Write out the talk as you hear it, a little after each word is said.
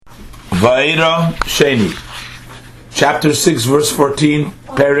Vayera Sheni, chapter 6, verse 14,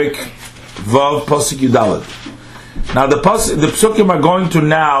 Perik Vav Pasuk Yudalet. Now the Psukim are going to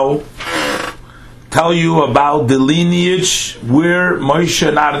now tell you about the lineage where Moshe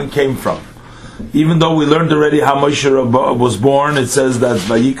and Aaron came from. Even though we learned already how Moshe was born, it says that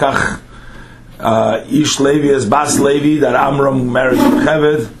Vayikach Ish Levi as Bas Levi, that Amram married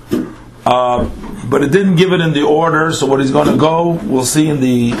Yocheved, but it didn't give it in the order. So what he's going to go, we'll see in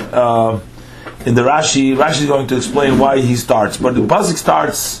the Rashi. Rashi is going to explain why he starts. But the pasuk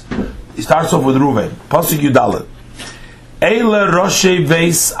starts off with Reuven. Pasuk Yudalet. Eile Roshei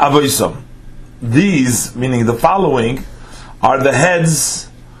Veis Avoisam. These, meaning the following, are the heads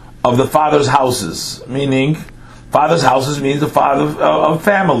of the father's houses. Meaning, father's houses means the father of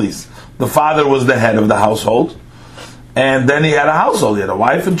families. The father was the head of the household, and then he had a household. He had a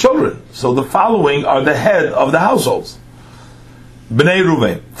wife and children. So the following are the head of the households. Bnei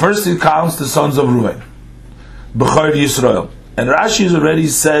Reuven. First he counts the sons of Reuven. Bechor Yisrael. And Rashi has already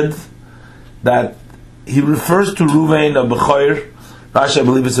said that he refers to Reuven of Bechor. Rashi, I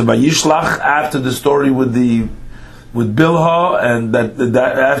believe it's a Vayishlach, after the story with Bilhah, and that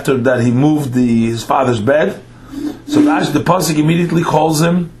after that he moved his father's bed. So Rashi, the pasuk immediately calls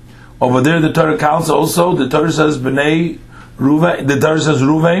him. Over there, the Torah counts also. The Torah says Bnei Reuven. The Torah says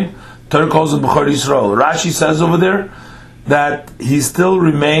Reuven. Torah calls him Bechor Yisrael. Rashi says over there that he still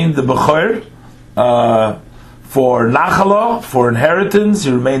remained the Bechor for Nachala, for inheritance.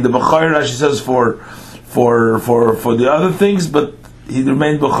 He remained the Bechor. Rashi says for the other things, but he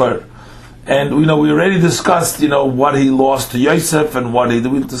remained Bechor. And we already discussed what he lost to Yosef, and we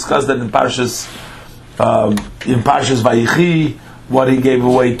discussed that in Parshas Vayichi, what he gave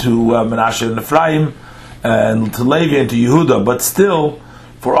away to Menashe and Ephraim, and to Levi and to Yehuda. But still,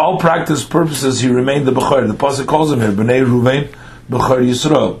 for all practice purposes, he remained the Bechor. The pasuk calls him here Bnei Reuven, Bechor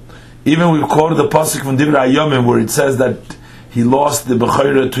Yisrael. Even we've quoted the pasuk from Divrei Hayomim where it says that he lost the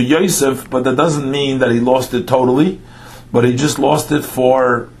Bechor to Yosef, but that doesn't mean that he lost it totally, but he just lost it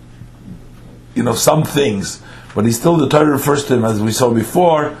for some things. But he still, the Torah refers to him, as we saw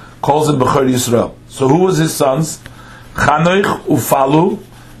before, calls him Bechor Yisrael. So who was his sons? Chanoich, Ufalu,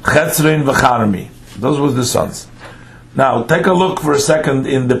 Chetzrein, V'charmi. Those were the sons. Now, take a look for a second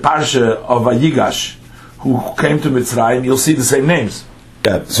in the Parsha of Vayigash, who came to Mitzrayim. You'll see the same names.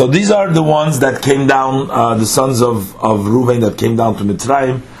 Yeah. So these are the ones that came down, the sons of Reuven that came down to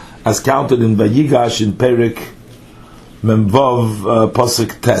Mitzrayim, as counted in Vayigash in Perik Memvov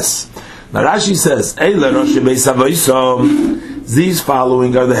Pasuk Tes. Now Rashi says, Eile Rosh Beis Avosom. These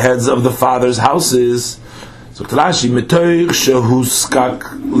following are the heads of the father's houses. So Rashi, Metoich Shehuskak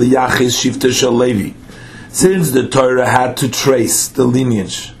Liyachis Shifter Shel Levi. Since the Torah had to trace the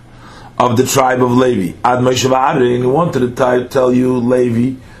lineage of the tribe of Levi, Ad Moshe Aaron, he wanted to tell you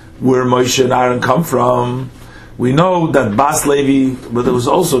Levi, where Moshe and Aaron come from. We know that Bas Levi, but it was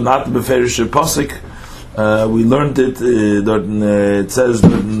also not the Beferish Pasuk. We learned it. It says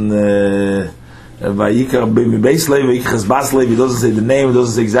Vayikach Beis Levi, Vayikach Bas Levi. It doesn't say the name. It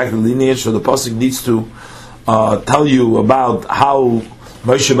doesn't say exactly the lineage. So the pasuk needs to tell you about how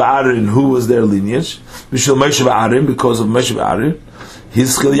Moshe Aaron, who was their lineage. Mishal Moshe Aaron, because of Moshe Aaron.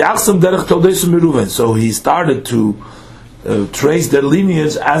 So he started to trace their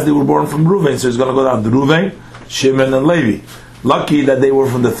lineage as they were born from Reuven. So he's going to go down to Reuven, Shimon, and Levi. Lucky that they were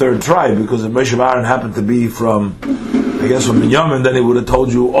from the third tribe, because if Moshe Aaron happened to be from Binyamin, then he would have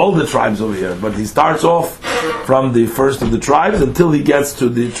told you all the tribes over here. But he starts off from the first of the tribes until he gets to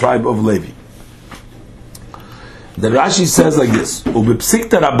the tribe of Levi. The Rashi says like this: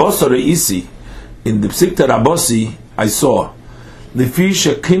 "Ubepsikta Rabbosa reisi." In the Psikta Rabbosi, I saw Lefi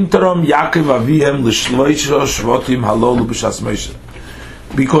shekintarom Yaakov avihem l'shloisha shvotim halolu b'shas Moshe.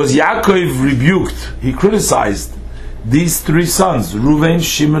 Because Yaakov rebuked, he criticized these three sons, Reuven,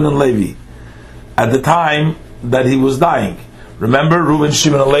 Shimon, and Levi, at the time that he was dying. Remember, Reuven,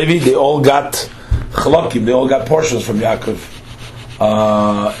 Shimon, and Levi, they all got chalakim, they all got portions from Yaakov.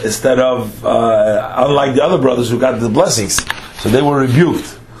 Instead of, unlike the other brothers who got the blessings. So they were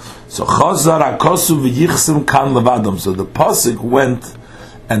rebuked. So Chazar Akosu v'yichsim kan levadam. So the pasuk went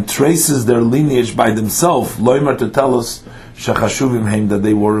and traces their lineage by themselves, loymar, to tell us shechashuvim heim, that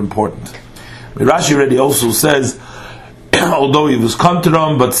they were important. Rashi already also says, although he was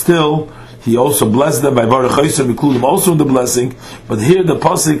konteram, but still he also blessed them by Baruch Chayser, include them also in the blessing. But here the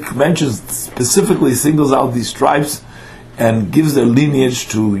pasuk mentions, specifically singles out these tribes and gives their lineage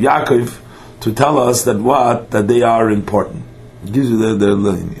to Yaakov to tell us that they are important. It gives you their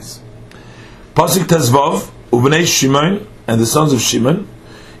lineage. Pasuk Tezvav, Ubnei Shimon, and the sons of Shimon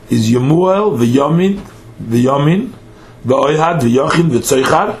is Yemuel, V'Yamin, V'Oihad, V'Yochin,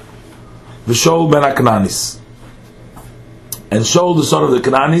 V'Tzoichar, V'Shaul ben HaKananis. And Shaul, the son of the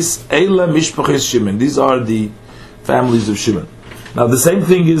Kananis, Eila Mishpachis Shimon. These are the families of Shimon. Now the same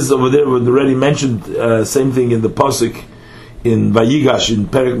thing is over there, we already mentioned, same thing in the Pasuk, in Vayigash, in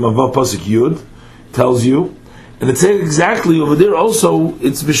Perek Mavav Pasuk Yud, tells you, and it says exactly over there also,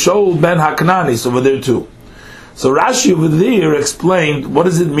 it's V'Shaul ben HaKananis over there too. So Rashi over there explained, what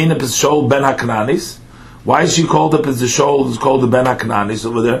does it mean if it's Shaul ben HaKananis? Why is she called up as the Shaul, is called the ben HaKananis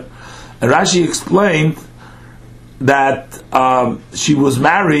over there? And Rashi explained that she was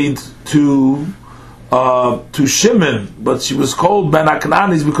married to Shimon, but she was called Ben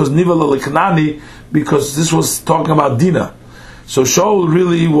HaKananis because Nivala Lekanani, because this was talking about Dinah. So Shaul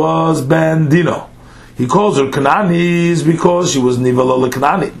really was Ben Dino. He calls her Kananis because she was Nivala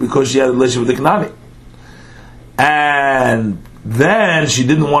Lekanani, because she had a relationship with the Kanani. And then she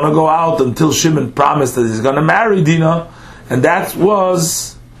didn't want to go out until Shimon promised that he's going to marry Dinah, and that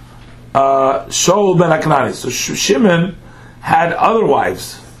was Shaul ben HaKanani. So Shimon had other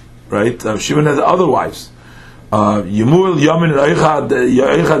wives, right? Shimon had other wives. Yemuel, Yamin, Eichad, and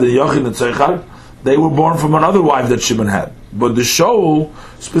Yochin, and Tzeichad. They were born from another wife that Shimon had. But the Shaul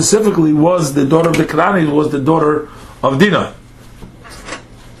specifically was the daughter of the Kanani, was the daughter of Dinah.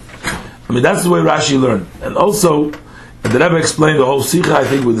 I mean, that's the way Rashi learned. And also, the Rebbe explained the whole Sikha, I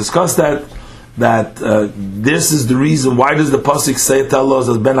think we discussed that this is the reason, why does the Pasuk say, tell us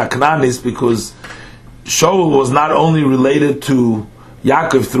as Ben HaKananis, because Shaul was not only related to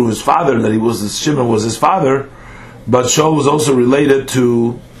Yaakov through his father, that Shimon was his father, but Shaul was also related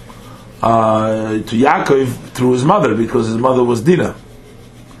to Yaakov through his mother, because his mother was Dinah.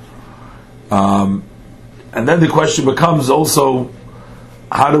 And then the question becomes also,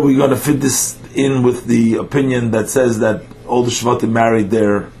 how are we going to fit this in with the opinion that says that all the Shvatim married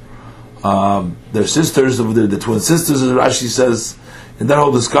their sisters, the twin sisters, as Rashi says in that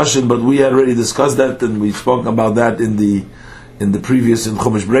whole discussion? But we had already discussed that, and we spoke about that in the previous, in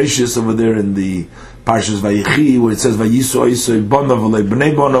Chumash Bereishis over there, in the Parshas Vayechi, where it says Vayisu Oisei Bonav V'lei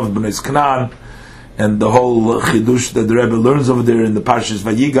Bnei Bonav Bnei Canaan, and the whole chidush that the Rebbe learns over there in the Parshas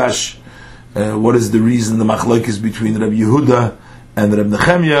Vayigash. What is the reason the machlokes between Rabbi Yehuda and Rabbi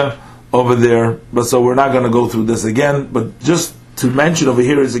Nechemia over there? But so we're not going to go through this again, but just to mention over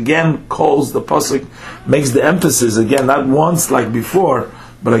here is again calls the pasuk, makes the emphasis again, not once like before,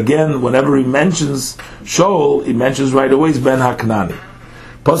 but again whenever he mentions Shaul, he mentions right away it's Ben HaKanani.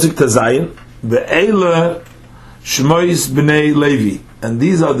 Pasuk Tazayin, ve'ele Shmois b'nei Levi, and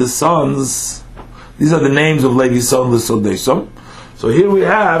these are the sons, these are the names of Levi's son l'sodesom. So here we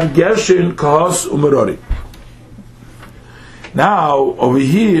have Gershon, Kahos, Umerori. Now over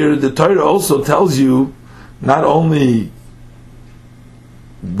here the Torah also tells you not only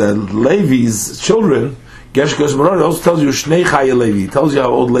the Levi's children, Gershon Merari also tells you Shnei Chaya Levi, tells you how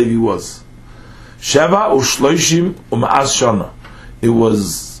old Levi was. Sheva u'shloishim u'ma'as shana. It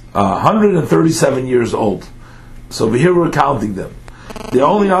was 137 years old. So over here we're counting them. The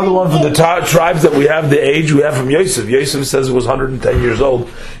only other one from the tribes that we have the age we have from Yosef. Yosef says it was 110 years old.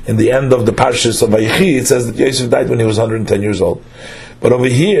 In the end of the Parshas of Vayechi, it says that Yosef died when he was 110 years old. But over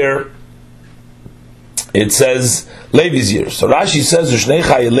here, it says Levi's years. So Rashi says, "Ushnei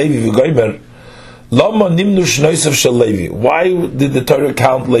Chaya Levi v'goymer lama nimnu shnoisav shel Levi." Why did the Torah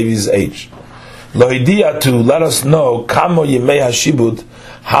count Levi's age? Lohidia, to let us know kamo yemei hashibud,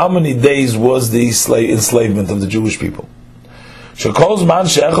 how many days was the enslavement of the Jewish people. Shekol zman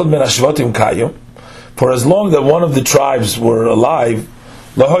she'echad min hashvatim kayom, for as long that one of the tribes were alive,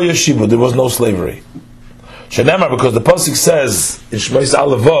 lahoya shibud, there was no slavery. Shenemar, because the pasuk says in Shmos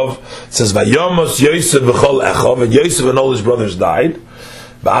Aleph Vav, says Vayomos Yosef v'chol Echov, and Yosef and all his brothers died.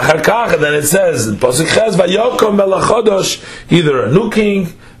 V'achar kach, and then it says in pasuk Ches Vayokom melech chodosh, either a new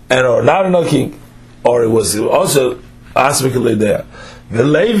king and or not a new king, or it was also Asmik Leidea. The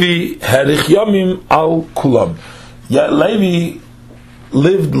Levi had Yomim al Kulam. Yet Levi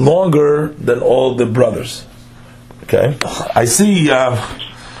lived longer than all the brothers. Okay, I see.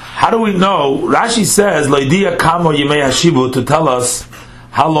 How do we know? Rashi says, "Loidia kamo yimei hashibu," to tell us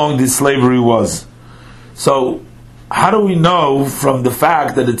how long this slavery was. So, how do we know from the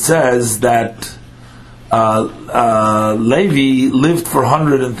fact that it says that Levi lived for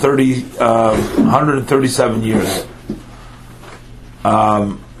 137 years?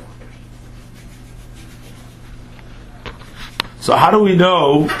 So, how do we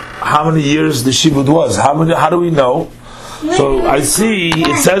know how many years the shibud was? How do we know? So I see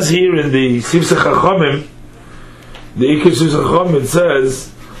it says here in the Sifsei Chachamim, the Ikar Sifsei Chachamim, it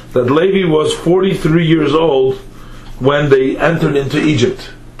says that Levi was 43 years old when they entered into Egypt.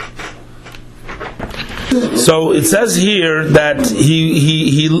 So it says here that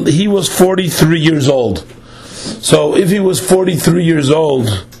he was 43 years old. So if he was 43 years old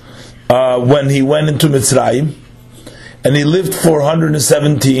when he went into Mitzrayim, and he lived for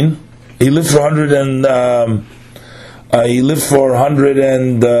 117, he lived for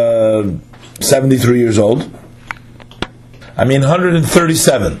 173 years old.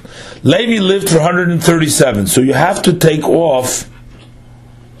 137. Levi lived for 137. So you have to take off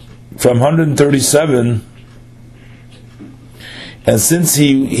from 137, and since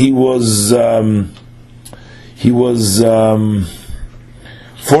he was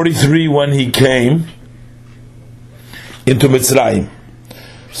 43 when he came into Mitzrayim.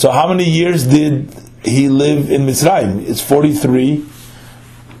 So how many years did he live in Mitzrayim? It's 43,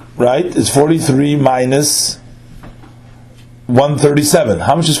 right? It's 43 minus 137.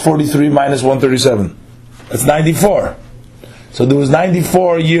 How much is 43 minus 137? That's 94. So there was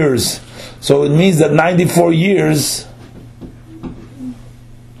 94 years. So it means that 94 years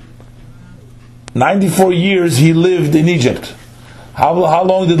he lived in Egypt. How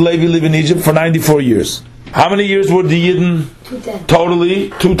long did Levi live in Egypt? For 94 years. How many years were the Yidden? 210. Totally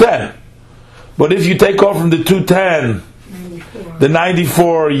 210. But if you take off from the 210, 94. the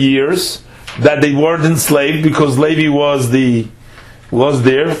 94 years that they weren't enslaved, because Levi was there,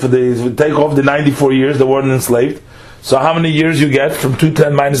 for the take off the 94 years they weren't enslaved. So how many years you get from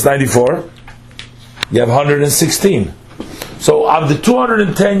 210 minus 94? You have 116. So of the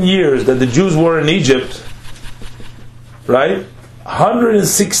 210 years that the Jews were in Egypt, right,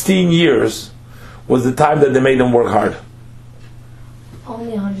 116 years was the time that they made them work hard.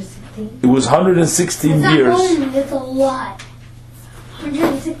 Only 116? It was 116 years. That's a lot.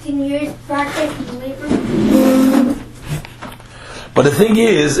 116 years practice and labor. But the thing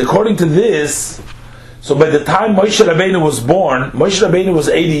is, according to this, so by the time Moshe Rabbeinu was born, Moshe Rabbeinu was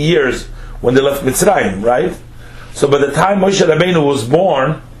 80 years when they left Mitzrayim, right? So by the time Moshe Rabbeinu was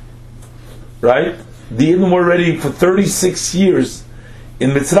born, right, the Yidden were ready for 36 years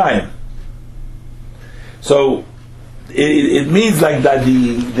in Mitzrayim. So it means like that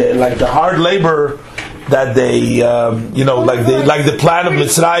the hard labor that they like the plan of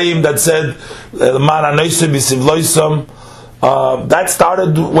Mitzrayim that said that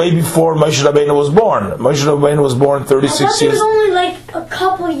started way before Moshe Rabbeinu was born. Moshe Rabbeinu was born 36 years. It was only like a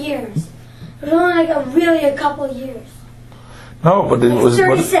couple years. It was only like a couple years. No, but it was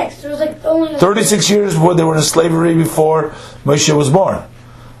 36. It was like only 36 years where they were in slavery before Moshe was born.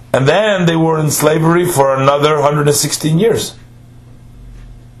 And then they were in slavery for another 116 years.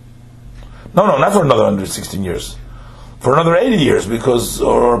 No, not for another 116 years. For another 80 years,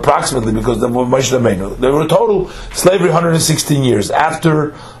 or approximately, because they were Moshe Rabbeinu. They were total slavery 116 years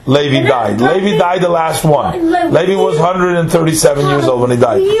after Levi died. Levi died the last one. Levi was 137 years old when he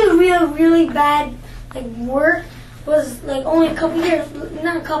died. Really bad work was like only a couple years,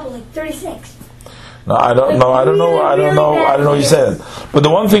 not a couple, like 36. No, I don't know what you said. But the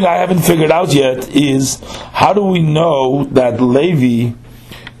one thing I haven't figured out yet is, how do we know that Levi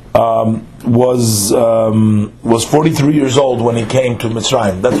was 43 years old when he came to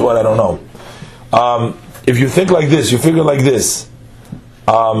Mitzrayim? That's what I don't know. If you think like this, you figure like this.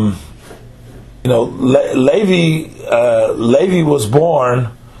 Levi was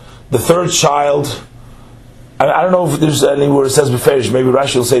born the third child. I don't know if there's anywhere it says Beferish. Maybe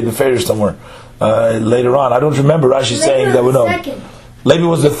Rashi will say Beferish somewhere later on. I don't remember Rashi saying that we know. Levi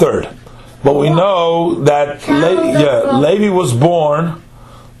was the third. But we know that Levi was born.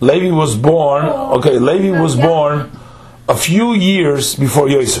 Levi was born a few years before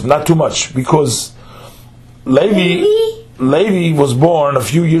Yosef, not too much, because Levi was born a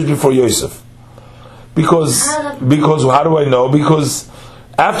few years before Yosef. Because how do I know? Because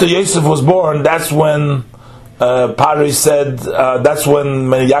after Yosef was born, that's when Pari said, that's when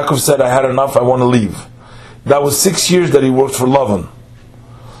Yaakov said, I had enough, I want to leave. That was 6 years that he worked for Lavan.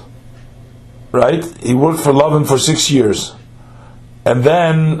 Right? He worked for Lavan for 6 years. And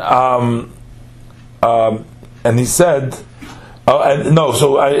then, and he said, in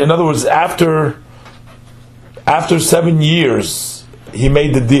other words, after 7 years, he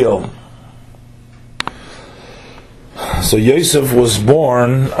made the deal. So Yosef was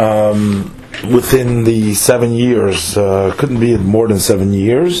born within the 7 years. Couldn't be more than 7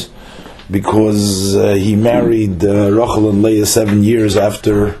 years, because he married Rachel and Leah 7 years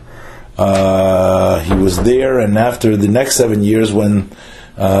after he was there, and after the next 7 years, when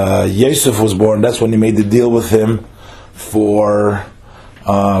Yosef was born, that's when he made the deal with him for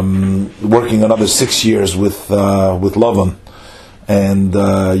working another 6 years with Lavan. And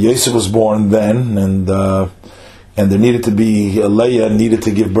Yosef was born then, and there needed to be Leah needed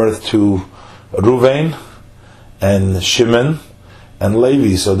to give birth to Ruvain and Shimon and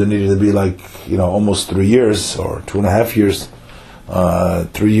Levi. So there needed to be almost 3 years or 2.5 years.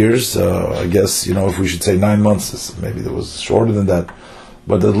 3 years, I guess, if we should say 9 months, maybe it was shorter than that,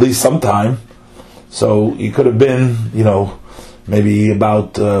 but at least some time. So he could have been, maybe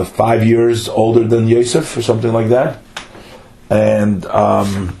about 5 years older than Yosef or something like that. And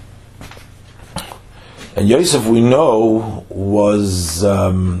Yosef, we know, was,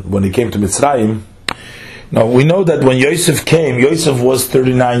 when he came to Mitzrayim, now we know that when Yosef came, Yosef was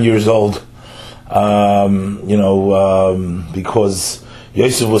 39 years old. Because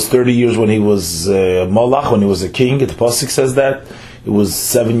Yosef was 30 years when he was Molach, when he was a king. The Pasuk says that it was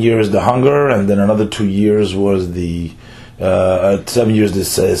 7 years the hunger, and then another 2 years was the 7 years the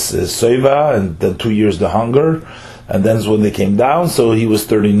Soiva, and then 2 years the hunger, and then when they came down. So he was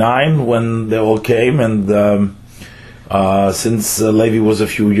 39 when they all came, and since Levi was a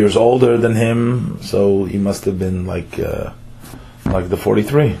few years older than him, so he must have been like the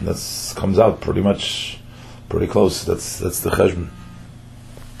 43. That comes out pretty close. That's the cheshbon.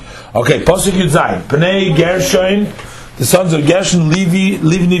 Okay, Pasuk Yud Zayin. Pnei Gershon, the sons of Gershon, Levi,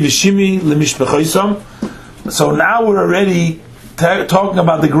 Livni v'Shimi, lemishpachoisam. So now we're already talking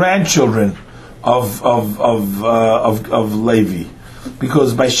about the grandchildren of Levi,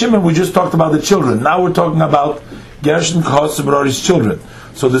 because by Shimon we just talked about the children. Now we're talking about Gershon, Kohath, and Merari's children.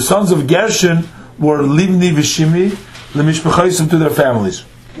 So the sons of Gershon were Livni v'Shimi, lemishpachoisam, to their families.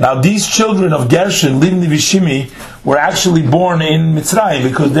 Now these children of Gershon, Livni v'Shimi, were actually born in Mitzrayim,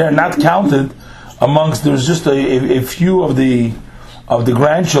 because they are not counted amongst. There's just a few of the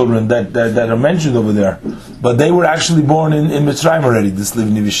grandchildren that are mentioned over there, but they were actually born in Mitzrayim already. This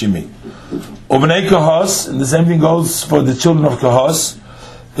Livni v'Shimi. Ubenei Kohath, and the same thing goes for the children of Kohath.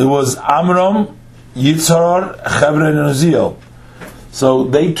 There was Amram, Yitzhar, Chevron, and Uziel. So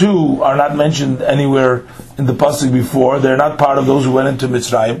they too are not mentioned anywhere in the pasuk before. They're not part of those who went into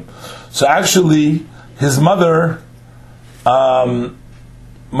Mitzrayim. So actually, his mother,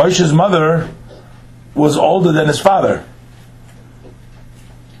 Moshe's mother, was older than his father.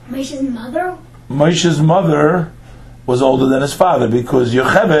 Moshe's mother? Moshe's mother was older than his father, because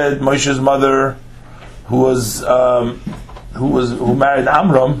Yocheved, Moshe's mother, who married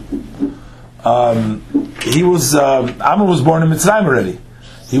Amram, Amram was born in Mitzrayim already.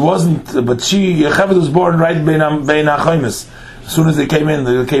 He wasn't, but Yocheved was born right Bein HaChoimes. As soon as they came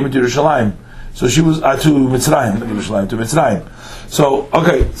into Yerushalayim. So she was to Mitzrayim. So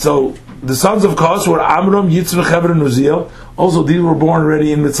the sons of Kohath were Amram, Yitzhak, Chevron, and Uziel. Also, these were born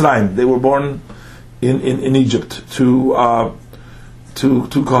already in Mitzrayim. They were born in Egypt to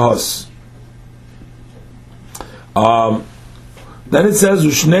Kohath. Then it says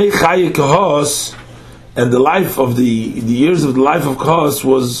Ushnei Chaye Kohath, and the life of the years of the life of Kohath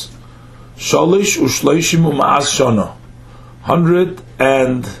was Shalish Ushleishim U'Ma'as Shana,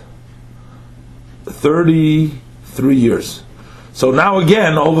 133 years. So now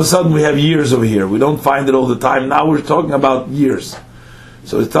again, all of a sudden we have years over here. We don't find it all the time. Now we're talking about years.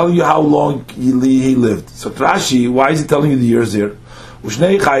 So it's telling you how long he lived. So Rashi, why is he telling you the years here?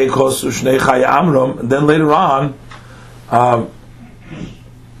 Ushnei Chaye Kohath, Ushnei Chaye Amram, and then later on,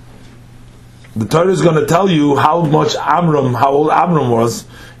 the Torah is going to tell you how old Amram was.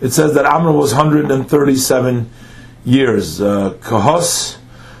 It says that Amram was 137 years. Kohath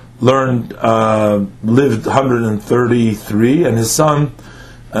lived 133, and his son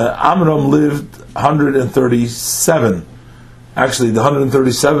Amram lived 137. Actually, the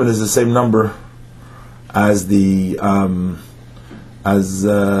 137 is the same number as Levi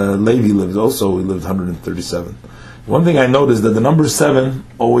lived. Also, he lived 137. One thing I noticed that the number 7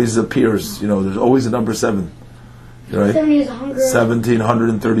 always appears. There's always a number 7, right?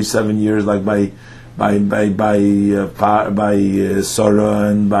 1,737 years, like by Sarah,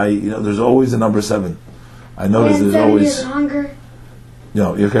 and by there's always a number 7. I noticed there's always hunger.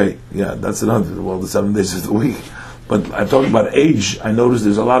 Okay, yeah, that's another. Well, the 7 days of the week, but I'm talking about age. I noticed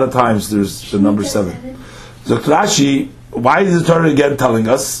there's a lot of times there's the number 7. So Rashi, why is the Torah again telling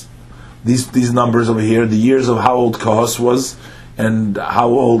us these numbers over here, the years of how old Kohath was and how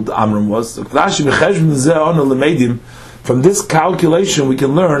old Amram was? From this calculation, we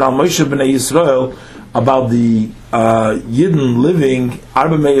can learn on Moshe b'nei Yisrael about the Yidden living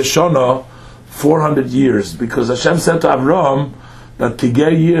Arba Me'ah Shana, 400 years, because Hashem said to Avram that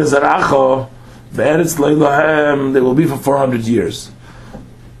Tiger years Zaracha Be'eretz Leilahem, they will be for 400 years.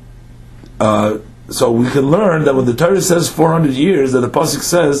 So we can learn that when the Torah says 400 years, that the pasuk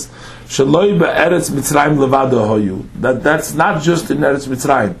says Shaloi be'eretz Mitzrayim levado hoyu. That's not just in Eretz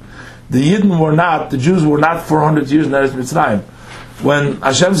Mitzrayim. The Jews were not 400 years in Eretz Mitzrayim. when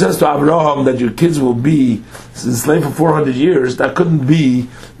Hashem says to Abraham that your kids will be enslaved for 400 years, that couldn't be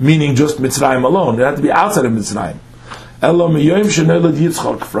meaning just Mitzrayim alone. It had to be outside of Mitzrayim. From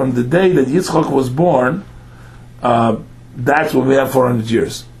the day that Yitzchak was born, that's when we have 400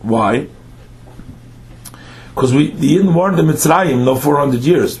 years. Why? Because the Yidden weren't in Mitzrayim no 400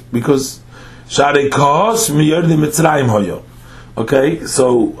 years. Because Sharei Kahos miyod Mitzrayim hoyo. Okay,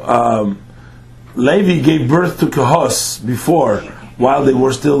 so Levi gave birth to Kahos before, while they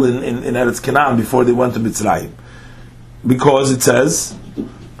were still in Eretz Canaan, before they went to Mitzrayim. Because it says,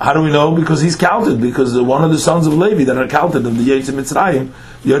 how do we know? Because he's counted. Because one of the sons of Levi that are counted in the Yetz Mitzrayim,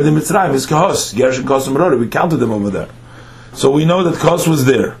 Yerd Mitzrayim, is Kahos, Gershon, Kahos, and Merari. We counted them over there. So we know that Kahos was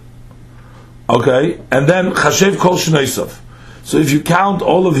there. Okay, and then Chashev Kol Shneisov. So if you count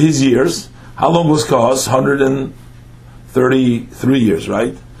all of his years, how long was Kahos? 133 years,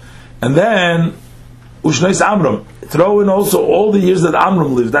 right? And then Ushneis Amram. Throw in also all the years that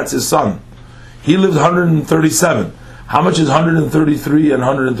Amram lived. That's his son. He lived 137. How much is 133 and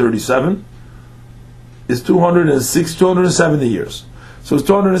 137? It's 270 years. So it's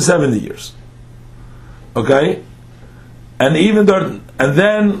 270 years. Okay? And even though, and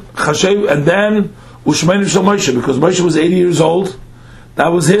then Ushmeinu Shel Moshe, because Moshe was 80 years old, that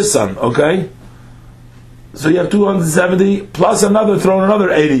was his son, okay? So you have 270 plus another, throw in another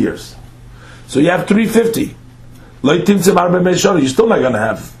 80 years. So you have 350. You're still not going to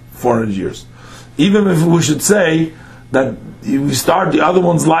have 400 years. Even if we should say that we start the other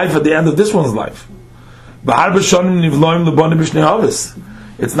one's life at the end of this one's life.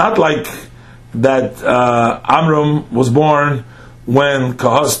 It's not like that Amram was born when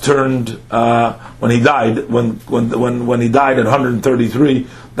Kahos turned, when he died, when he died at 133,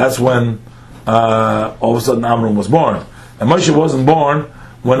 that's when all of a sudden Amram was born. And Moshe wasn't born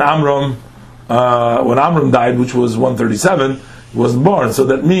when Amram died, which was 137, he wasn't born. So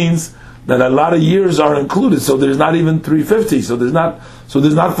that means that a lot of years are included. So there's not even 350. So there's not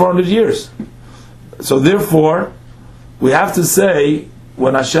 400 years. So therefore, we have to say,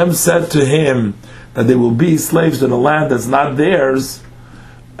 when Hashem said to him that they will be slaves in a land that's not theirs,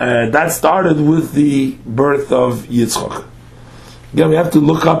 that started with the birth of Yitzchak. Again, we have to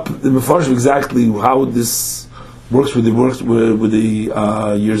look up the Mefarshim exactly how this works with the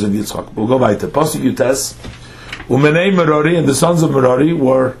years of Yitzchak. We'll go by to Pasuk Yutes. Umenei Merari, and the sons of Merari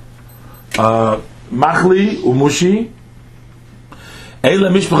were Machli Umushi.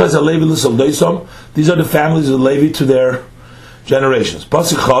 These are the families of Levi to their generations.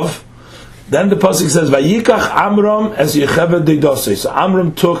 Pasuk Chav. Then the pasuk says, "Vayikach Amram as Yocheved deidosei." So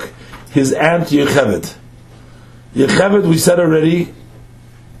Amram took his aunt Yocheved. Yocheved, we said already,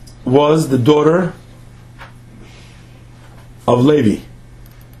 was the daughter of Levi.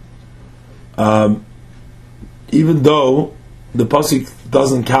 Even though the pasuk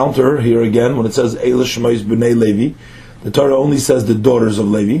doesn't count her here again when it says Eila Shemais B'nei Levi, the Torah only says the daughters of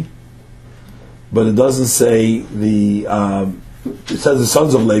Levi, but it doesn't say it says the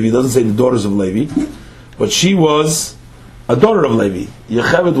sons of Levi. It doesn't say the daughters of Levi, but she was a daughter of Levi.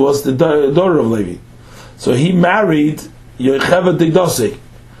 Yocheved was the daughter of Levi, so he married Yocheved Deidosei.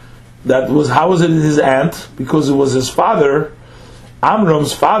 How was it his aunt? Because it was his father,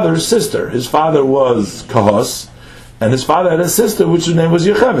 Amram's father's sister. His father was Kahos, and his father had a sister which her name was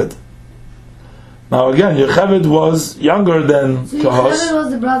Yocheved. Now again, Yocheved was younger than Kahos. Yocheved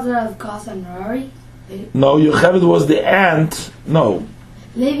was the brother of Kahos and Merari? No, Yocheved was the aunt. No.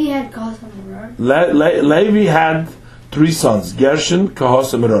 Levi had Kahos and Merari? Levi had 3 sons, Gershon,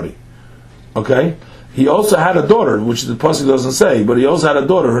 Kahos, and Merari. Okay? He also had a daughter, which the pasuk doesn't say, but he also had a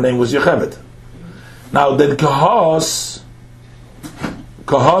daughter, her name was Yocheved. Now then Kahos,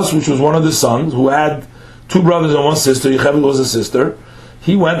 which was one of the sons, who had 2 brothers and 1 sister, Yocheved was a sister,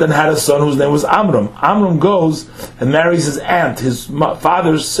 he went and had a son whose name was Amram. Amram goes and marries his aunt, his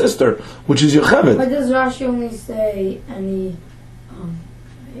father's sister, which is Yocheved. But does Rashi only say any,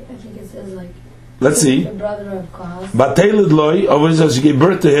 I think it says like, let's see. The brother of Kahos. Batelid loy, over she gave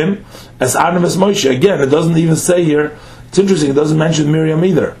birth to him as Aaron as Moshe. Again, it doesn't even say here, it's interesting, it doesn't mention Miriam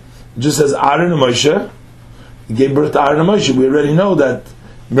either. It just says Aaron and Moshe. He gave birth to Aaron and Moshe. We already know that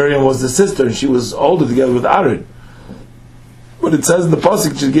Miriam was the sister and she was older together with Aaron. But it says in the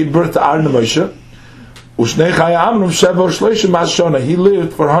pasuk she gave birth to Aaron and Moshe. He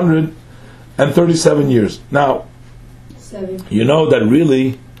lived for 137 years. Now, you know that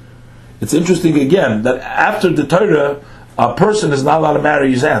really, it's interesting again that after the Torah, a person is not allowed to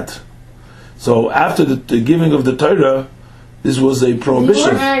marry his aunt. So after the giving of the Torah, this was a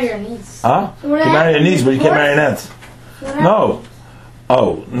prohibition. You can't marry your niece. Huh? You can marry your niece, but you can't marry an aunt. No.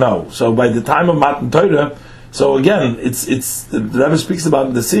 Oh, no. So by the time of Matan Torah, So again, it's the Rebbe speaks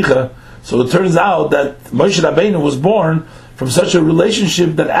about the Sikha. So it turns out that Moshe Rabbeinu was born from such a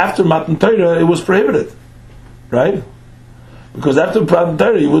relationship that after Matan Torah it was prohibited, right? Because after Matan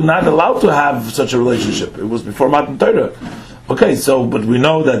Torah you were not allowed to have such a relationship. It was before Matan Torah. Okay, so but we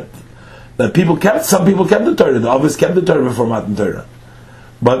know that some people kept the Torah. The Avos kept the Torah before Matan Torah.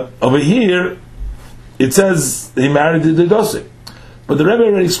 But over here it says he married the Dossi. But the Rebbe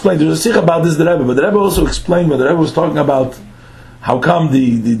already explained. There's a sikh about this. The Rebbe, but the Rebbe also explained when the Rebbe was talking about how come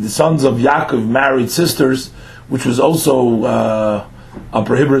the sons of Yaakov married sisters, which was also a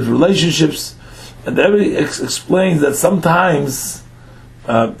prohibited relationships. And the Rebbe explains that sometimes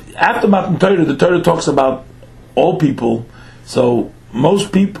after Matan Torah, the Torah talks about all people. So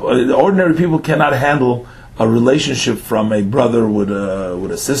most people, ordinary people, cannot handle a relationship from a brother with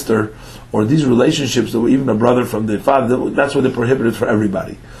a sister, or these relationships that were even a brother from their father. That's why they're prohibited for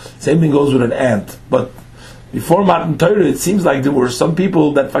everybody. Same thing goes with an aunt. But before Matan Torah, it seems like there were some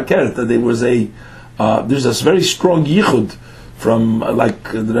people that fakert, that there was there's a very strong yichud from like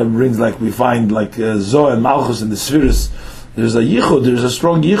the Rebbe brings, like we find like Zohar and Malchus and the Spheres. There's a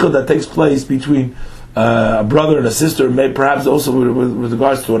strong yichud that takes place between a brother and a sister, maybe perhaps also with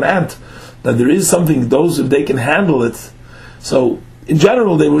regards to an aunt, that there is something, those, if they can handle it. So in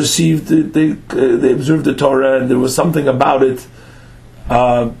general they received, they observed the Torah, and there was something about it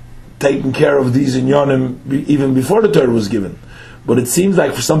taking care of these inyanim even before the Torah was given. But it seems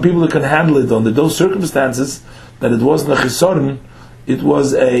like for some people that can handle it under those circumstances, that it wasn't a chisoron, it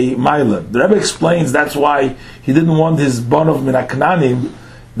was a maila. The Rebbe explains that's why he didn't want his banov min HaKnanim,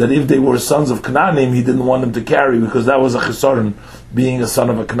 that if they were sons of Canaanim, he didn't want them to carry, because that was a chisoron, being a son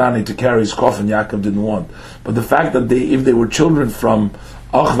of a Canaani, to carry his coffin. Yaakov didn't want. But the fact that if they were children from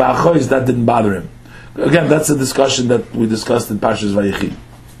Ach v'Achois, that didn't bother him. Again, that's a discussion that we discussed in Parshas Vayechi.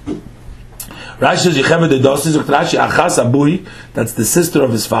 Rashi Achas Abui, that's the sister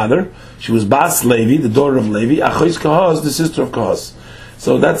of his father. She was Bas Levi, the daughter of Levi. Achois Kahos, the sister of Kahos.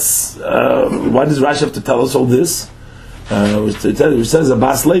 So that's why does Rashi have to tell us all this? It says a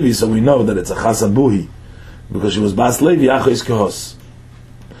Bas Levi, so we know that it's a Achas Abuhi, because she was Bas Levi, Achois Kahos.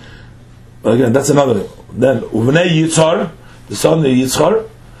 But again, that's another. Then Uvnei Yitzhar, the son of Yitzhar.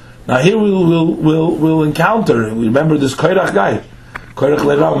 Now here we'll encounter. Remember this Koirach guy. Koirach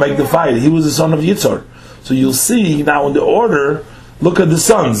Le'Ram, make the fire. He was the son of Yitzhar. So you'll see now in the order. Look at the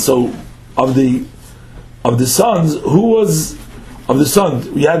sons. So of the sons, who was of the sons?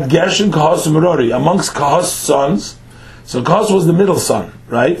 We had Gershon, Kahos, and Merari. Amongst Kahos' sons, so Kahos was the middle son,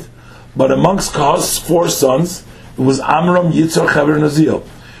 right? But amongst Kahos' 4 sons, it was Amram, Yitzhar, Heber, and Aziel.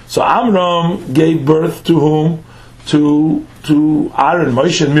 So Amram gave birth to whom? To Aaron,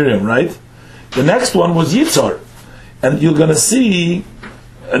 Moshe, and Miriam, right? The next one was Yitzhar. And you're going to see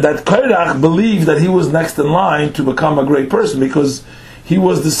that Koirach believed that he was next in line to become a great person, because he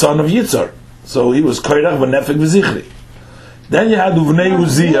was the son of Yitzhar. So he was Koirach v'nefek v'zichri. Then you had Uvnei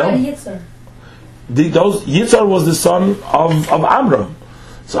Uziel. Yitzhar was the son of Amram.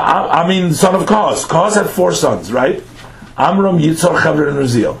 So the son of Kahos. Kahos had 4 sons, right? Amram, Yitzhar, Heber, and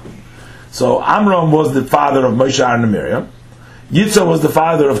Uziel. So Amram was the father of Moshe, Aaron, and Miriam. Yitzhar was the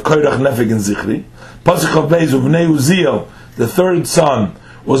father of Koirach, Nefek, and Zichri. Pasuk of Beis, Uvnei Uziel, the 3rd son,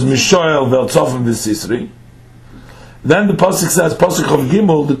 was Mishoel, Veltzof, and Visisri. Then the Pasuk says, Pasuk of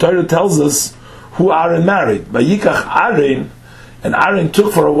Gimel, the Torah tells us who Aaron married. Vayikach Aaron, and Aaron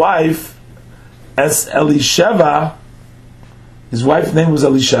took for a wife as Elisheva. His wife's name was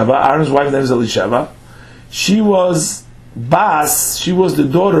Elisheva. Aaron's wife's name was Elisheva. She was Bas. She was the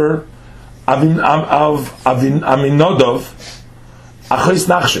daughter of Aminodov, Achois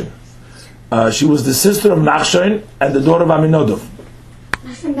Nachshon. She was the sister of Nachshon and the daughter of Aminodov.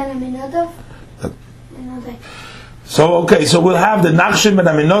 Nachshon ben Aminodov? So we'll have the Nachshon ben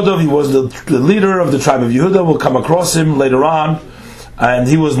Aminodov. He was the leader of the tribe of Yehuda. We'll come across him later on. And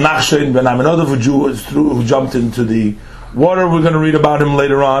he was Nachshon ben Aminodov, who jumped into the water. We're going to read about him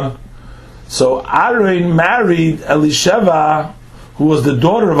later on. So Aaron married Elisheva, who was the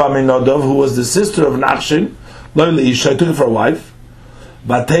daughter of Aminodov, who was the sister of Nachshon. She took her for a wife.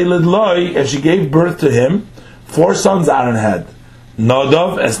 Vateled Loi, and she gave birth to him. 4 sons Aaron had.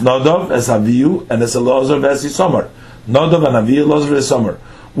 Nadav, as Avihu, and as Elazar, as Yisomer. Nadav and Avihu, Elazar, as Yisomer.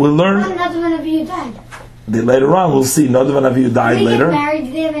 We'll learn. Nadav and Avihu died. Later on, we'll see. Nadav and Avihu died later. Did they get married?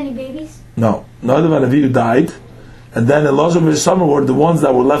 Did they have any babies? No. Nadav and Avihu died. And then Elazar and Yisomer were the ones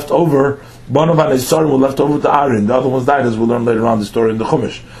that were left over. Bonav and Yisomer were left over to Aaron. The other ones died, as we'll learn later on the story in the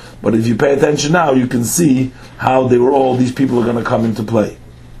Chumash. But if you pay attention now, you can see how these people are going to come into play.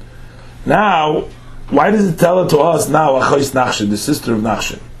 Now, why does it tell it to us now, Achois Nachshon, the sister of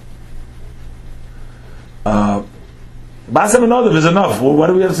Nachshon? Basam and Odav is enough. Well, what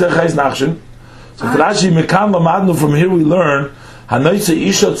do we have to say Chayis Nachshin? So Rashi Mekan Lamadnu, from here we learn Hanoitze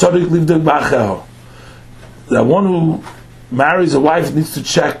Isha Tzorik Livdek Ba'acheho. That one who marries a wife needs to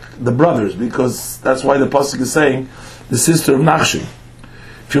check the brothers, because that's why the pasuk is saying the sister of Nachshon.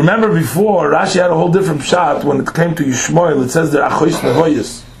 If you remember before, Rashi had a whole different shot when it came to Yishmael. It says there Achois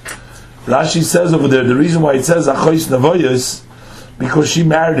Nevoyos. Rashi says over there the reason why it says Achois Nevoyos, because she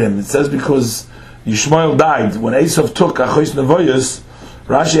married him. It says because Yishmael died. When Esav took Achois Nevoyos,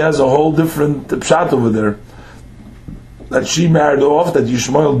 Rashi has a whole different pshat over there, that she married off, that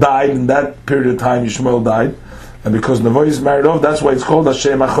Yishmael died in that period of time. Yishmael died, and because Nevoyos married off, that's why it's called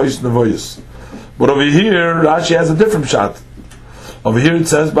Hashem Achois Nevoyos. But over here, Rashi has a different pshat. Over here it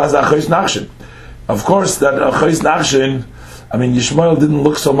says Baz Achois Nachshon. Of course, that Achois Nachshon, I mean, Yishmael didn't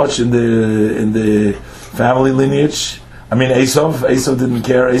look so much in the family lineage. I mean, Esav didn't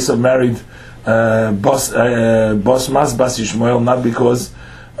care. Esav married Bas Yishmael, not because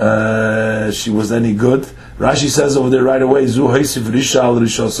she was any good. Rashi says over there right away, Zu Haisif Risha al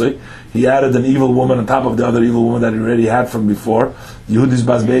Rishosei. He added an evil woman on top of the other evil woman that he already had from before. Yehudis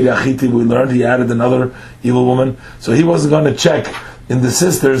Bas Beiri Achiti, we learned he added another evil woman. So he wasn't going to check in the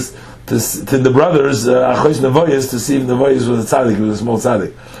sisters, to the brothers, Achois Nevoyos, to see if Nevoyos was a tzaddik, he was a small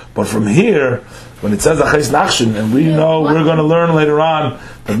tzaddik. But from here, when it says Achois Nachshon, and we know we're going to learn later on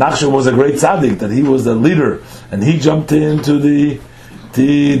that Nachshon was a great tzaddik, that he was the leader, and he jumped into the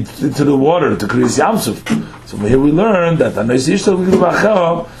water to Kriyas Yamsuf. So from here we learn that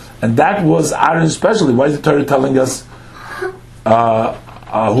and that was Aaron especially. Why is the Torah telling us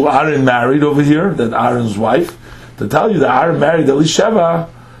who Aaron married over here, that Aaron's wife? To tell you that Aaron married Elisheva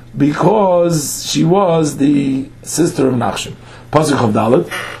because she was the sister of Nachshon. Pasuk of Dalet,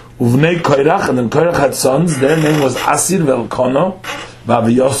 Uvnei Koirach, and then Koirach had sons. Their name was Asir ve'Elkono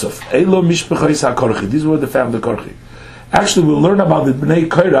v'Avi Yosef. Eilo mishpachos haKorchi. These were the family of Korchi. Actually, we'll learn about the Bnei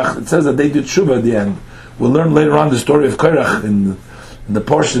Koirach. It says that they did Shuvah at the end. We'll learn later on the story of Koirach in the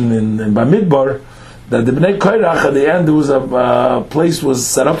portion in Bamidbar, that the Bnei Koirach at the end there was a place was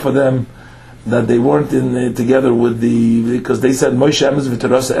set up for them that they weren't in together with because they said Moshe Emes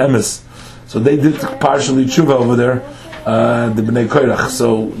v'Torasa Emes, so they did partially Shuvah over there, the Bnei Koirach.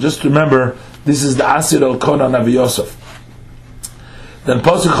 So just remember, this is the Asir Elkona Navi Yosef. Then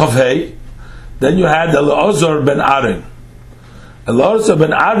Pasuk Chav Hei, then you had Elazar ben Aaron. Elazar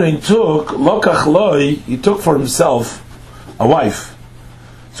ben Aaron took Lokach Loi, he took for himself a wife.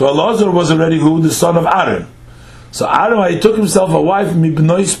 So Elazar was already who? The son of Aaron. So Aaron, he took himself a wife,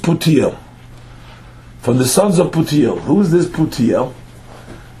 Mibnois Putiel, from the sons of Putiel. Who is this Putiel?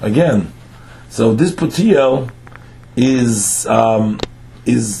 Again, so this Putiel is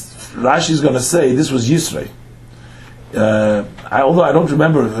Rashi is going to say this was Yisrei. Although I don't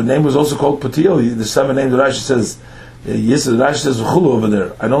remember, her name was also called Putiel. The 7 names that Rashi says, Yisrei, Rashi says Chulu over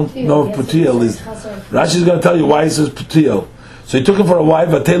there. I don't know if Putiel is. Rashi is going to tell you why he says Putiel. So he took him for a wife,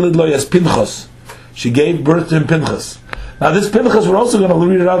 Vatelid lo yas Pinchas. She gave birth to him Pinchas. Now this Pinchas, we're also going to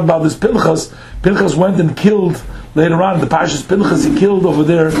read it out about this Pinchas. Pinchas went and killed, later on, the Parshas Pinchas, he killed over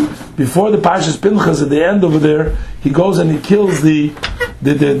there, before the Parshas Pinchas, at the end over there, he goes and he kills the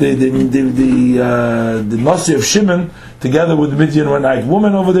Nasi of Shimon, together with the Midianite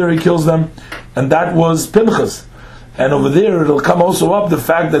woman over there, he kills them, and that was Pinchas. And over there, it'll come also up the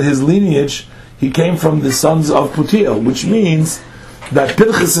fact that his lineage, he came from the sons of Putiel, which means that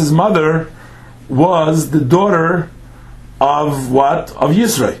Pinchas' mother was the daughter of what? Of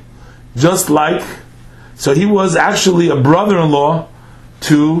Yisrei. Just like, so he was actually a brother-in-law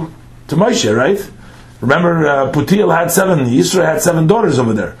to Moshe, right? Remember, Putiel had 7, Yisrei had 7 daughters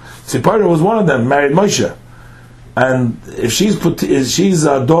over there. Sipporah was one of them, married Moshe. And if she's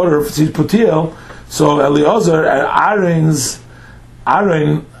a daughter, she's Putiel, so Eliezer, Aaron's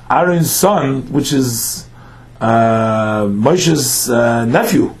son, which is Moshe's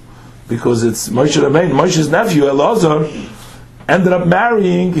nephew, because it's Moshe Rabbeinu, Moshe's nephew, Elazar, ended up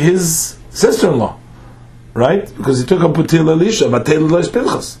marrying his sister-in-law, right? Because he took a Putiel Elisha, Batel Elosh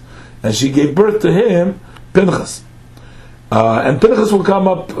Pinchas, and she gave birth to him, Pinchas. And Pinchas will come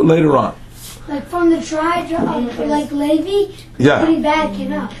up later on. Like from the tribe of like Levi, yeah, pretty bad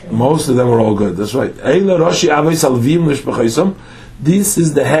came out. Most of them were all good. That's right. This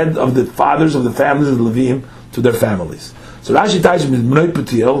is the head of the fathers of the families of the Levim to their families. So Rashi ties with Bnei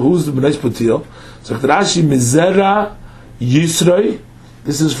Putiel. Who's the Bnei Putiel? So Rashi Mizera Yisroi.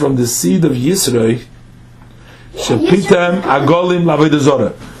 This is from the seed of Yisroi. Shepitem Agolim Lavodah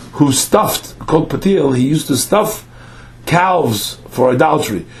Zorah. Who stuffed, called Putiel, he used to stuff calves for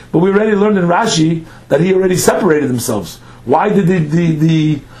idolatry. But we already learned in Rashi that he already separated themselves. Why did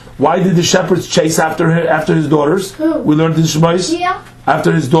the Why did the shepherds chase after his daughters? Who? We learned in Shemais. Yeah.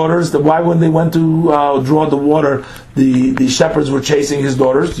 After his daughters, why when they went to draw the water, the shepherds were chasing his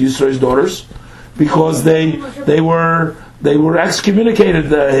daughters, Yisro's daughters, because they were excommunicated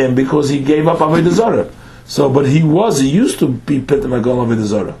him because he gave up Avodah Zarah. So, but he used to be Pitam Agol Avodah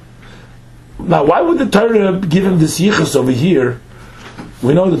Zarah. Now, why would the Torah give him this yichus over here?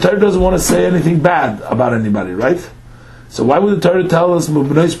 We know the Torah doesn't want to say anything bad about anybody, right? So why would the Torah tell us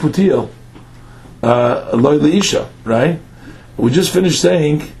Mubnais Putiel, Eloi Leisha, right? We just finished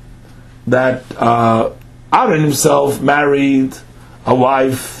saying that Aaron himself married a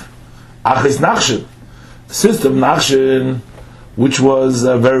wife, Achis Nachshon, the sister of Nachshon, which was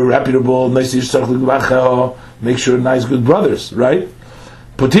very reputable, make sure nice, good brothers, right?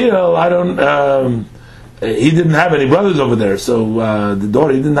 Putiel, he didn't have any brothers over there, so the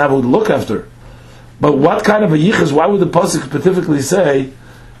daughter, he didn't have who to look after. But what kind of a yichus? Why would the pasuk specifically say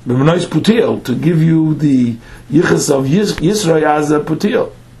 "B'manois Putiel" to give you the yichus of Yisro as a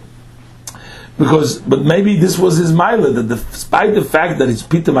Putiel? But maybe this was his mila, that despite the fact that it's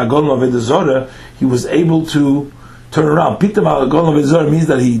Pitam Agol Avodah Zarah, he was able to turn around. Pitam Agol Avodah Zarah means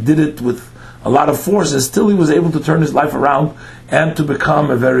that he did it with a lot of force, and still he was able to turn his life around and to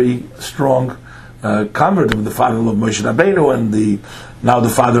become a very strong convert of the father-in-law of Moshe Rabbeinu and now the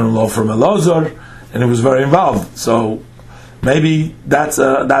father-in-law from Elazar, and he was very involved. So maybe that's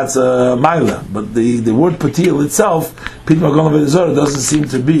a mila, but the word Patil itself, Pitam Agol Avodah Zarah, doesn't seem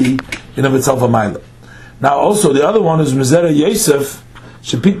to be in of itself a mila. Now also the other one is Mizera Yosef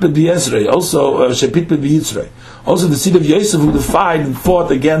Shepit B'Yisrei, also Shepit B'Yisrei, also the seed of Yosef who defied and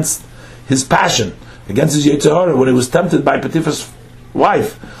fought against his passion, against his Yetzer Hara when he was tempted by Potiphar's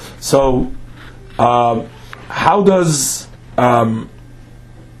wife. So how does the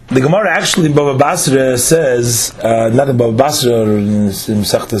Gemara actually in Bava Basra says, not in Bava Basra or in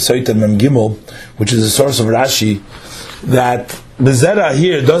Masechta Sotah Mem Gimel, which is the source of Rashi, that Mizera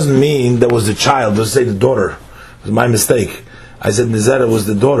here doesn't mean there was the child, doesn't say the daughter. It was my mistake. I said Mizera was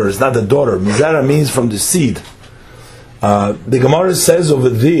the daughter. It's not the daughter. Mizera means from the seed. The Gemara says over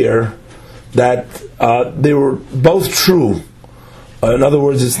there that they were both true. In other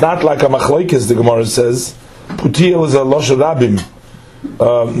words, it's not like a machlokes. The Gemara says Putiel is a losha rabim.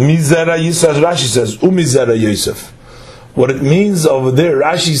 Mizera Yisrael, Rashi says Umizera Yosef. What it means over there,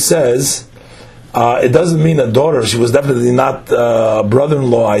 Rashi says it doesn't mean a daughter. She was definitely not a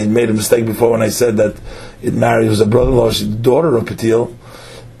brother-in-law. I made a mistake before when I said that it was a brother-in-law. She's the daughter of Putiel.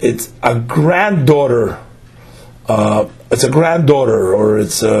 It's a granddaughter. It's a granddaughter, or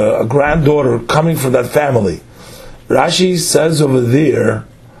it's a granddaughter coming from that family. Rashi says over there,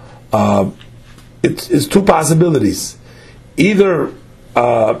 it's two possibilities. Either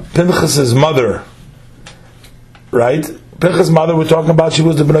Pinchas's mother, right? Pinchas' mother, we're talking about, she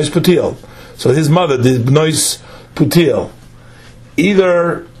was the B'nois Putiel. So his mother, the B'nois Putiel.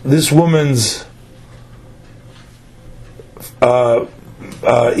 Either this woman's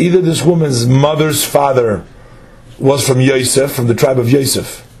mother's father was from Yosef, from the tribe of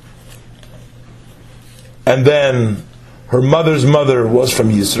Yosef, and then her mother's mother was from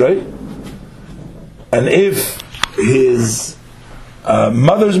Yisrael. And if his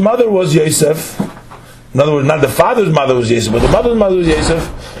mother's mother was Yosef, in other words, not the father's mother was Yosef, but the mother's mother was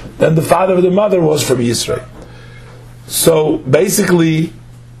Yosef, then the father of the mother was from Yisrael. So basically,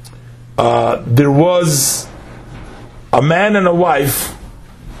 there was a man and a wife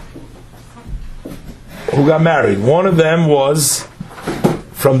who got married. One of them was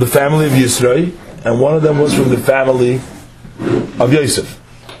from the family of Yisrael, and one of them was from the family of Yosef.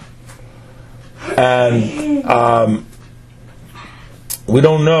 And we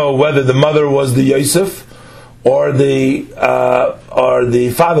don't know whether the mother was the Yosef or the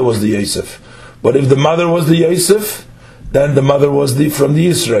father was the Yosef. But if the mother was the Yosef, then the mother was from the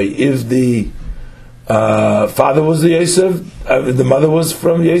Yisrael. If the father was the Yosef, if the mother was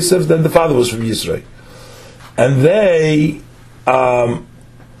from Yosef, then the father was from Yisrael. And they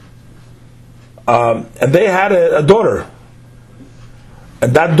had a daughter,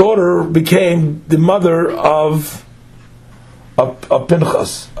 and that daughter became the mother of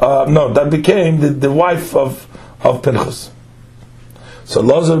Pinchas. That became the wife of Pinchas. So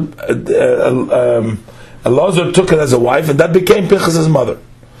Elazar took it as a wife, and that became Pinchas' mother.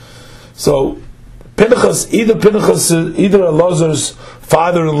 So Pinchas, either Elazar's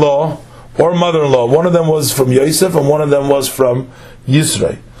father-in-law or mother-in-law, one of them was from Yosef and one of them was from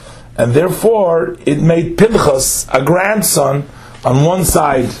Yisrael, and therefore it made Pinchas a grandson. On one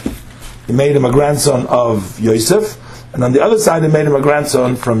side, it made him a grandson of Yosef, and on the other side, it made him a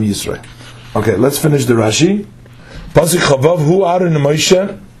grandson from Yisrael. Okay, let's finish the Rashi. Pasuk Chavav Hu Aaron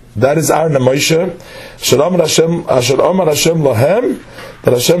Moshe That is Aaron and Moshe. Asher Omar Hashem Lahem,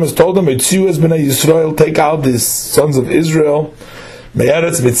 that Hashem has told them, Yitziu es bnei Yisrael, take out the sons of Israel,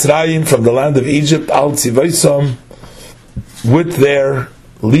 Me'eretz Mitzrayim, from the land of Egypt, Al Tzivaisam, with their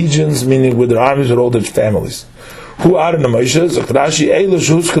legions, meaning with their armies, with all their families. Who are in the Moshe? Rashi, Eilush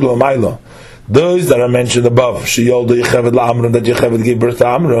Huskid L'mayla. Those that are mentioned above. Sheyolda Yecheved L'Amram, that Yecheved gave birth to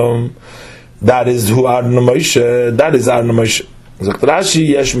Amram. That is who are in the Moshe. That is Aaron the Moshe. Rashi,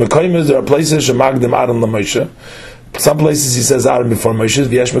 Yesh Mekaymes, there are places Shemagdim Aaron the Moshe. Some places he says Aaron before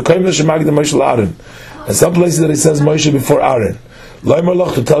Moshe. Yesh Mekaymes Shemagdim Moshe Aaron. And some places that he says Moshe before Aaron. Loimer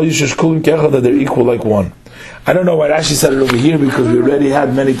Loch, to tell you Sheshkulim Kecha, that they're equal like one. I don't know why Rashi said it over here, because we already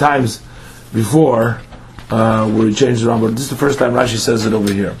had many times before where he changed it around, but this is the first time Rashi says it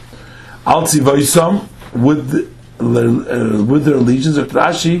over here. Al Tzivaisam, with their legions of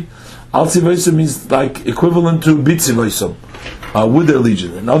Rashi, Al Tzivaisam means like equivalent to Bitzivaisam, with their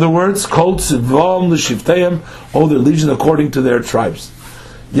legion. In other words, Kol Tzivam L'Shivteim, all their legion according to their tribes.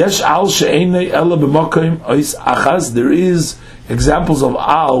 Yesh Al She'enei Ela B'Makim Ois Achaz, there is examples of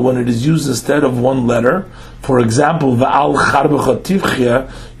Al when it is used instead of one letter. For example, Va'al Charbecha Tivchia,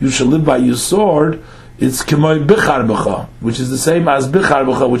 you shall live by your sword. It's K'moy B'Charbecha, which is the same as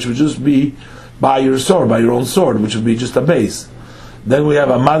B'Charbecha, which would just be by your sword, by your own sword, which would be just a base. Then we have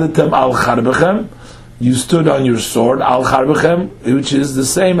Amadetem Al Charbechem, you stood on your sword, Al Charbechem, which is the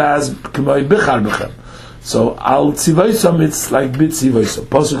same as K'moy B'Charbechem. So Al Tzivaisam, it's like Bit Tzivaisam.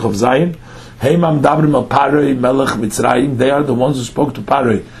 Pasuk of Zayin, Heimam Dabrim Al Paroi Melech Mitzrayim, they are the ones who spoke to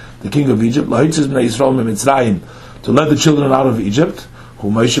Paroi, the king of Egypt, Lahitzis Bnei Yisrael Mitzrayim, to let the children out of Egypt,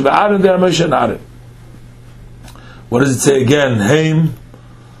 Who Moshe V'Aaron, they are Moshe and Aaron. What does it say again? Heim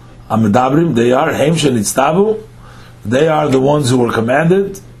Amedabrim, they are Heim Shenitztavu, they are the ones who were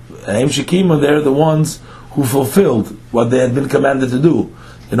commanded. Heim Shekimu, they are the ones who fulfilled what they had been commanded to do.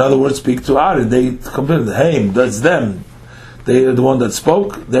 In other words, speak to Aaron. They completed. Heim, that's them. They are the one that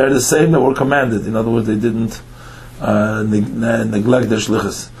spoke. They are the same that were commanded. In other words, they didn't neglect their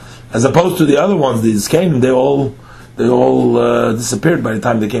shlichus. As opposed to the other ones, these came. They all disappeared by the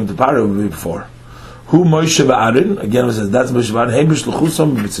time they came to Paro before. Who Moshe V'Aaron? Again, it says that's Moshe V'Aaron. Heim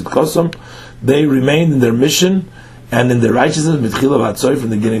b'shluchusam b'tzidkosam. They remained in their mission and in their righteousness mitchila v'atzoy, from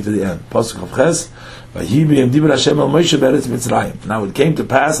the beginning to the end. Pasuk of Ches. Now it came to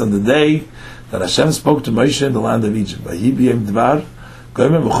pass on the day that Hashem spoke to Moshe in the land of Egypt.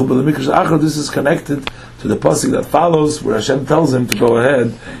 This is connected to the pasuk that follows, where Hashem tells him to go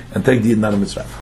ahead and take the Yidden out of Mitzrayim.